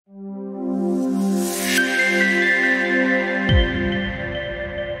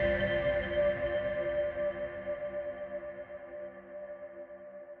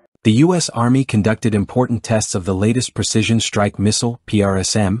U.S. Army conducted important tests of the latest Precision Strike Missile,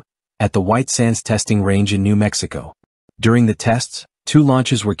 PrSM, at the White Sands Testing Range in New Mexico. During the tests, 2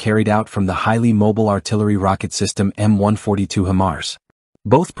 launches were carried out from the highly mobile artillery rocket system M142 HIMARS.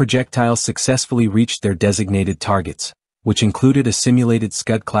 Both projectiles successfully reached their designated targets, which included a simulated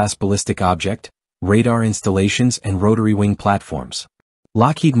Scud-class ballistic object, radar installations and rotary wing platforms.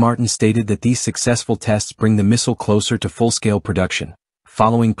 Lockheed Martin stated that these successful tests bring the missile closer to full-scale production,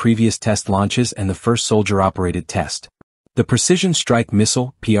 following previous test launches and the first soldier-operated test. The Precision Strike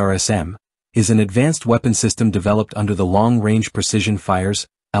Missile, PrSM, is an advanced weapon system developed under the Long Range Precision Fires,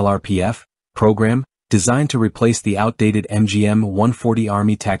 LRPF, program, designed to replace the outdated MGM-140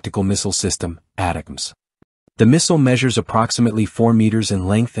 Army Tactical Missile System, ATACMS. The missile measures approximately 4 meters in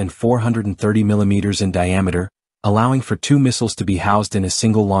length and 430 millimeters in diameter, allowing for 2 missiles to be housed in a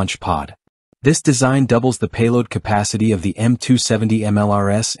single launch pod. This design doubles the payload capacity of the M270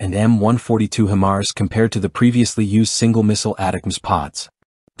 MLRS and M142 HIMARS compared to the previously used single-missile ATACMS pods.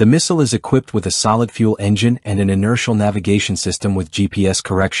 The missile is equipped with a solid fuel engine and an inertial navigation system with GPS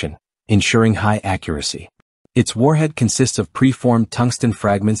correction, ensuring high accuracy. Its warhead consists of preformed tungsten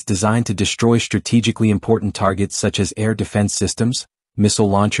fragments designed to destroy strategically important targets such as air defense systems, missile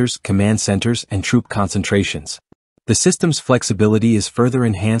launchers, command centers, and troop concentrations. The system's flexibility is further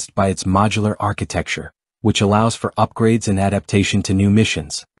enhanced by its modular architecture, which allows for upgrades and adaptation to new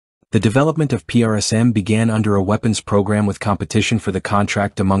missions. The development of PrSM began under a weapons program with competition for the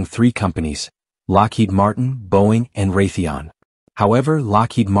contract among 3 companies: Lockheed Martin, Boeing, and Raytheon. However,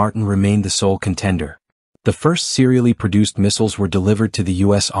 Lockheed Martin remained the sole contender. The first serially produced missiles were delivered to the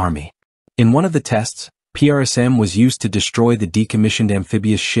U.S. Army. In one of the tests, PrSM was used to destroy the decommissioned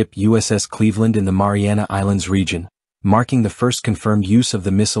amphibious ship USS Cleveland in the Mariana Islands region, marking the first confirmed use of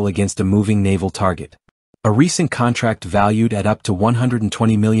the missile against a moving naval target. A recent contract valued at up to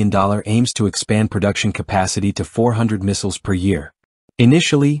 $120 million aims to expand production capacity to 400 missiles per year.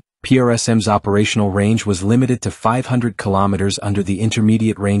 Initially, PrSM's operational range was limited to 500 kilometers under the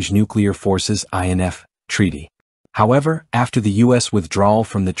Intermediate Range Nuclear Forces (INF) treaty. However, after the U.S. withdrawal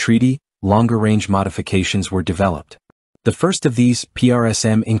from the treaty, longer-range modifications were developed. The first of these,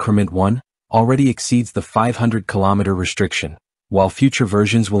 PrSM Increment 1, already exceeds the 500-kilometer restriction, while future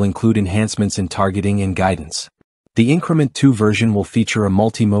versions will include enhancements in targeting and guidance. The Increment 2 version will feature a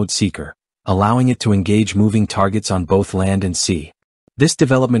multi-mode seeker, allowing it to engage moving targets on both land and sea. This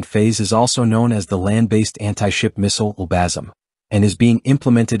development phase is also known as the Land-Based Anti-Ship Missile (LBASM), and is being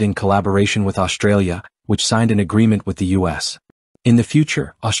implemented in collaboration with Australia, which signed an agreement with the U.S. In the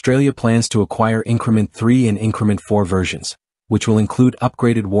future, Australia plans to acquire Increment 3 and Increment 4 versions, which will include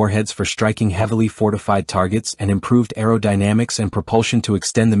upgraded warheads for striking heavily fortified targets and improved aerodynamics and propulsion to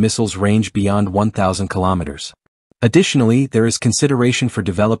extend the missile's range beyond 1,000 kilometers. Additionally, there is consideration for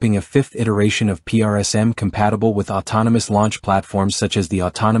developing a 5th iteration of PrSM compatible with autonomous launch platforms such as the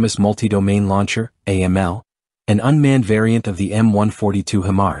Autonomous Multi-Domain Launcher, AML, an unmanned variant of the M142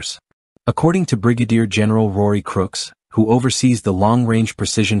 HIMARS. According to Brigadier General Rory Crooks, who oversees the Long Range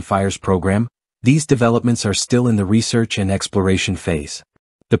Precision Fires program, these developments are still in the research and exploration phase.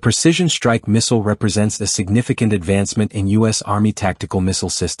 The Precision Strike Missile represents a significant advancement in U.S. Army tactical missile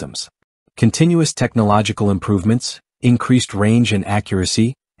systems. Continuous technological improvements, increased range and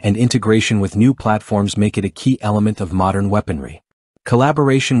accuracy, and integration with new platforms make it a key element of modern weaponry.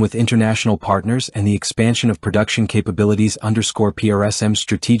 Collaboration with international partners and the expansion of production capabilities underscore PrSM's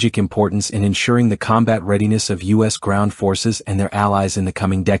strategic importance in ensuring the combat readiness of U.S. ground forces and their allies in the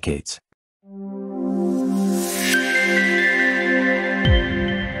coming decades.